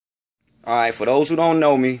Alright, for those who don't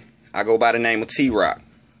know me, I go by the name of T-Rock.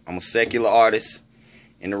 I'm a secular artist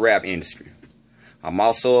in the rap industry. I'm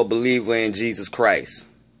also a believer in Jesus Christ.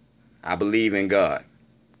 I believe in God.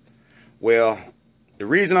 Well, the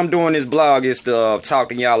reason I'm doing this blog is to talk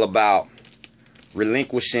to y'all about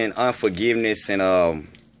relinquishing unforgiveness and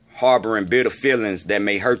harboring bitter feelings that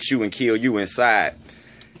may hurt you and kill you inside.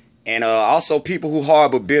 And also people who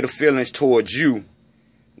harbor bitter feelings towards you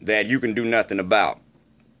that you can do nothing about.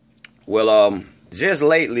 Well, just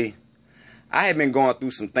lately, I have been going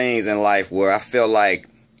through some things in life where I felt like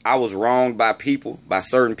I was wronged by people, by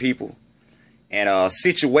certain people. And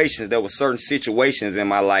situations, there were certain situations in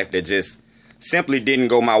my life that just simply didn't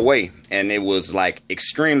go my way. And it was like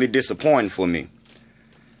extremely disappointing for me.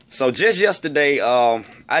 So just yesterday,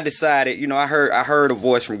 I decided, you know, I heard a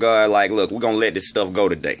voice from God like, look, we're going to let this stuff go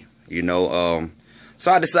today, you know.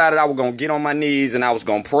 So I decided I was going to get on my knees and I was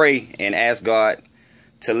going to pray and ask God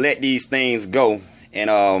to let these things go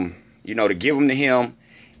and, you know, to give them to him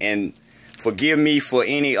and forgive me for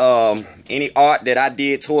any art that I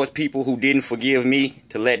did towards people who didn't forgive me,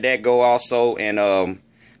 to let that go also, and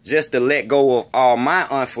just to let go of all my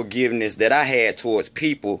unforgiveness that I had towards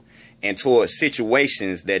people and towards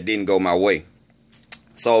situations that didn't go my way.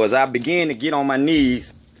 So as I began to get on my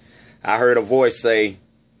knees, I heard a voice say,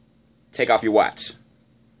 take off your watch.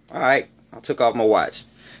 All right, I took off my watch.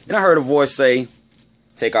 Then I heard a voice say,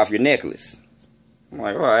 take off your necklace. I'm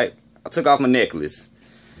like, all right, I took off my necklace.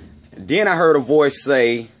 Then I heard a voice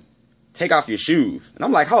say, take off your shoes. And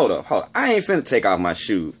I'm like, hold up, I ain't finna take off my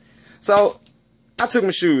shoes. So I took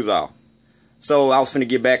my shoes off. So I was finna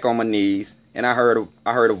get back on my knees. And I heard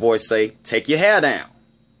a voice say, take your hair down.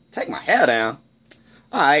 Take my hair down?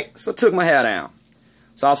 Alright, so I took my hair down.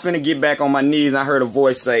 So I was finna get back on my knees and I heard a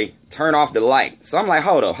voice say, turn off the light. So I'm like,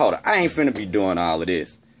 hold up, I ain't finna be doing all of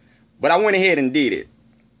this. But I went ahead and did it.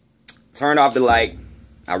 Turned off the light.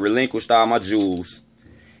 I relinquished all my jewels.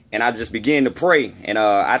 And I just began to pray. And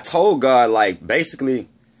I told God, like, basically,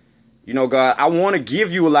 you know, God, I want to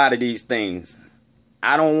give you a lot of these things.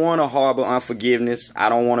 I don't want to harbor unforgiveness. I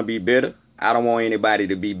don't want to be bitter. I don't want anybody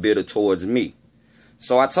to be bitter towards me.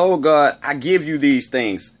 So I told God, I give you these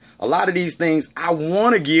things. A lot of these things I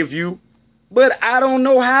want to give you, but I don't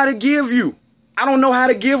know how to give you. I don't know how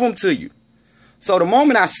to give them to you. So the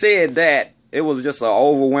moment I said that, it was just an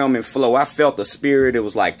overwhelming flow. I felt the spirit. It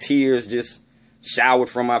was like tears just showered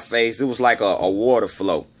from my face. It was like a water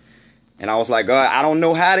flow. And I was like, God, I don't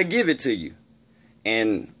know how to give it to you.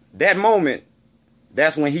 And that moment,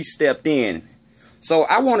 that's when he stepped in. So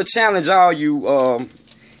I want to challenge all you,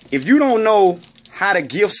 if you don't know how to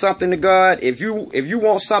give something to God, if you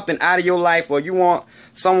want something out of your life, or you want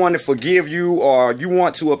someone to forgive you, or you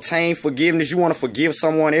want to obtain forgiveness, you want to forgive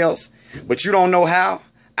someone else, but you don't know how,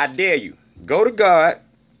 I dare you. Go to God,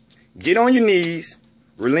 get on your knees,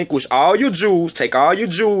 relinquish all your jewels, take all your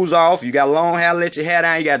jewels off. You got long hair, let your hair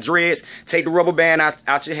down. You got dreads, take the rubber band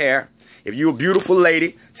out your hair. If you're a beautiful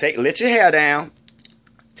lady, let your hair down,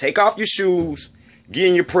 take off your shoes, get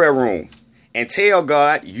in your prayer room, and tell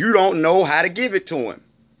God you don't know how to give it to him.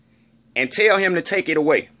 And tell him to take it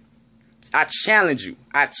away. I challenge you.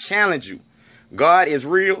 I challenge you. God is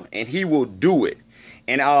real and he will do it.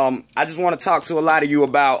 And I just want to talk to a lot of you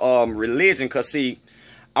about religion, because, see,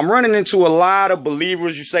 I'm running into a lot of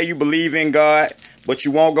believers. You say you believe in God, but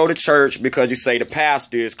you won't go to church because you say the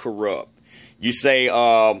pastor is corrupt. You say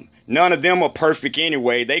none of them are perfect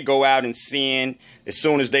anyway. They go out and sin as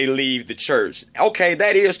soon as they leave the church. Okay,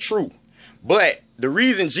 that is true. But the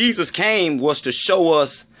reason Jesus came was to show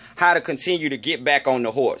us how to continue to get back on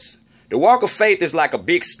the horse. The walk of faith is like a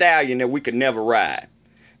big stallion that we could never ride.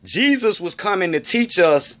 Jesus was coming to teach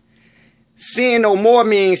us sin no more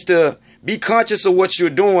means to be conscious of what you're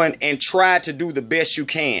doing and try to do the best you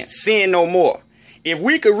can. Sin no more. If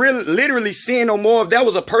we could really literally sin no more, if that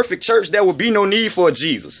was a perfect church, there would be no need for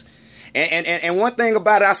Jesus. And one thing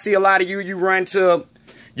about it, I see a lot of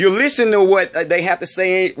you listen to what they have to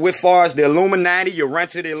say with far as the Illuminati. You run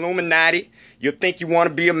to the Illuminati. You think you want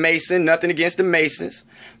to be a Mason. Nothing against the Masons.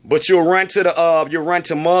 But you'll run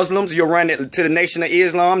to Muslims. You'll run to the Nation of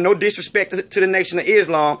Islam. No disrespect to the Nation of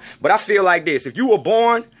Islam. But I feel like this. If you were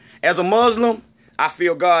born as a Muslim, I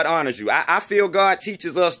feel God honors you. I feel God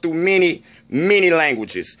teaches us through many, many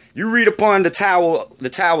languages. You read upon the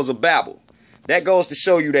Towers of Babel. That goes to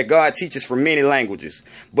show you that God teaches from many languages.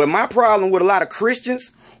 But my problem with a lot of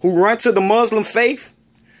Christians who run to the Muslim faith,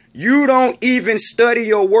 you don't even study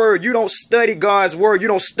your word. You don't study God's word. You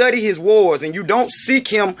don't study his words, and you don't seek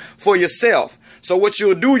him for yourself. So what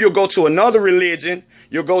you'll do, you'll go to another religion.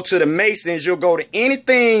 You'll go to the Masons. You'll go to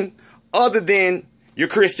anything other than your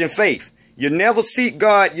Christian faith. You never seek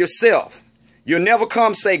God yourself. You'll never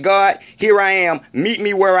come say, God, here I am. Meet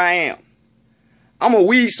me where I am. I'm a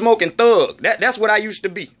weed smoking thug. That's what I used to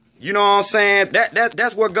be. You know what I'm saying?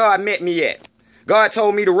 That's where God met me at. God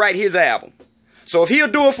told me to write his album. So if he'll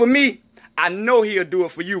do it for me, I know he'll do it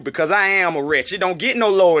for you because I am a wretch. It don't get no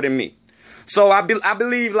lower than me. So I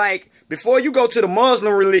believe, like, before you go to the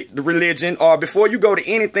Muslim religion or before you go to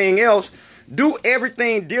anything else, do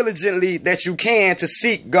everything diligently that you can to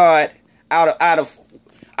seek God out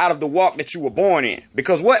of the walk that you were born in.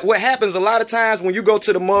 Because what happens a lot of times when you go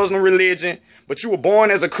to the Muslim religion, but you were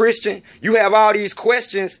born as a Christian, you have all these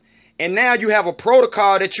questions, and now you have a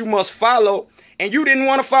protocol that you must follow, and you didn't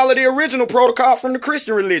want to follow the original protocol from the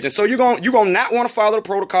Christian religion. So you're gonna not want to follow the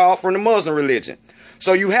protocol from the Muslim religion.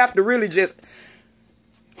 So you have to really just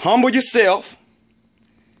humble yourself,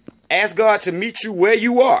 ask God to meet you where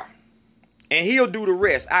you are, and he'll do the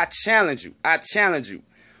rest. I challenge you. I challenge you.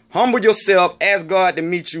 Humble yourself, ask God to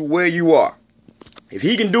meet you where you are. If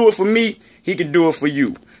he can do it for me, he can do it for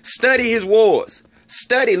you. Study his wars.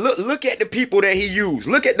 Study. Look at the people that he used.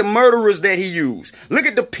 Look at the murderers that he used. Look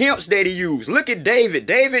at the pimps that he used. Look at David.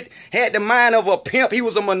 David had the mind of a pimp. He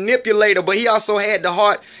was a manipulator, but he also had the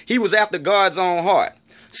heart. He was after God's own heart.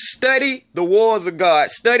 Study the wars of God.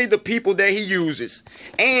 Study the people that he uses.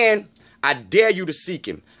 And I dare you to seek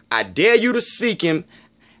him. I dare you to seek him.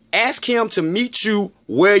 Ask him to meet you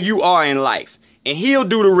where you are in life, and he'll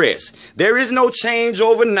do the rest. There is no change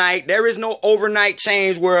overnight. There is no overnight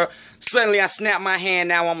change where suddenly I snap my hand,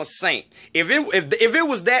 now I'm a saint. If it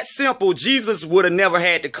was that simple, Jesus would have never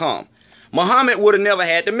had to come. Muhammad would have never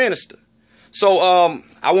had to minister. So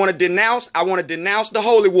I want to denounce the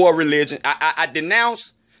holy war religion. I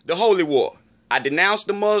denounce the holy war. I denounce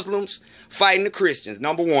the Muslims fighting the Christians,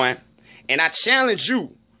 number one. And I challenge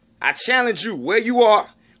you where you are,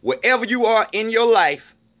 wherever you are in your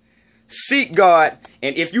life, seek God.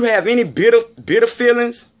 And if you have any bitter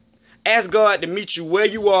feelings, ask God to meet you where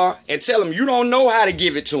you are and tell him you don't know how to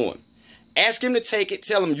give it to him. Ask him to take it.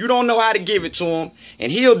 Tell him you don't know how to give it to him,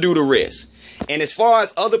 and he'll do the rest. And as far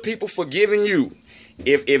as other people forgiving you,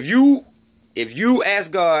 if you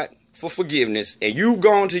ask God for forgiveness and you've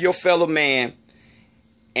gone to your fellow man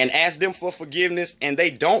and asked them for forgiveness and they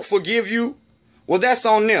don't forgive you, well, that's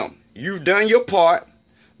on them. You've done your part.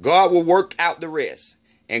 God will work out the rest,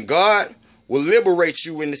 and God will liberate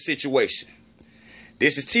you in the situation.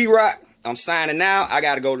 This is T-Rock. I'm signing out. I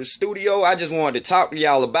got to go to the studio. I just wanted to talk to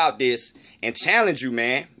y'all about this and challenge you,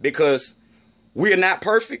 man, because we are not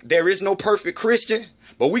perfect. There is no perfect Christian,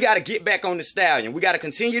 but we got to get back on the stallion. We got to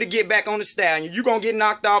continue to get back on the stallion. You're going to get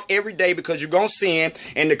knocked off every day because you're going to sin,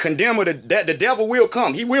 and the condemner, the devil will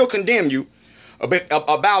come. He will condemn you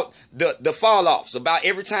about the fall-offs, about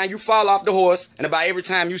every time you fall off the horse and about every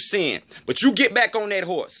time you sin. But you get back on that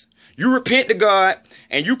horse. You repent to God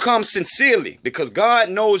and you come sincerely because God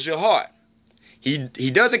knows your heart. He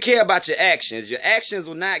doesn't care about your actions. Your actions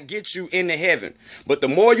will not get you into heaven. But the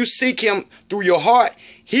more you seek him through your heart,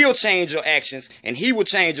 he'll change your actions and he will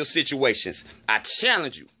change your situations. I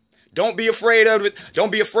challenge you. Don't be afraid of it.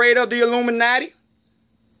 Don't be afraid of the Illuminati.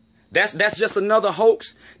 That's just another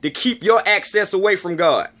hoax to keep your access away from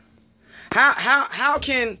God. How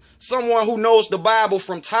can someone who knows the Bible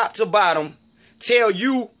from top to bottom tell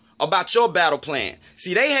you about your battle plan?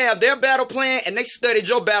 See, they have their battle plan and they studied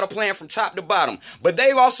your battle plan from top to bottom. But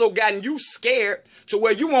they've also gotten you scared to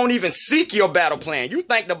where you won't even seek your battle plan. You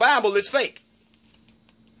think the Bible is fake.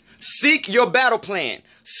 Seek your battle plan.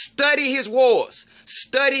 Study his wars.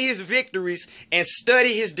 Study his victories and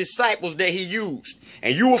study his disciples that he used.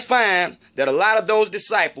 And you will find that a lot of those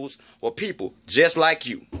disciples were people just like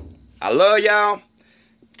you. I love y'all.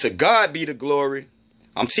 To God be the glory.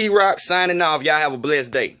 I'm T-Rock signing off. Y'all have a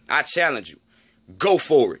blessed day. I challenge you. Go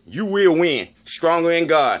for it. You will win. Stronger in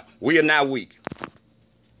God. We are not weak.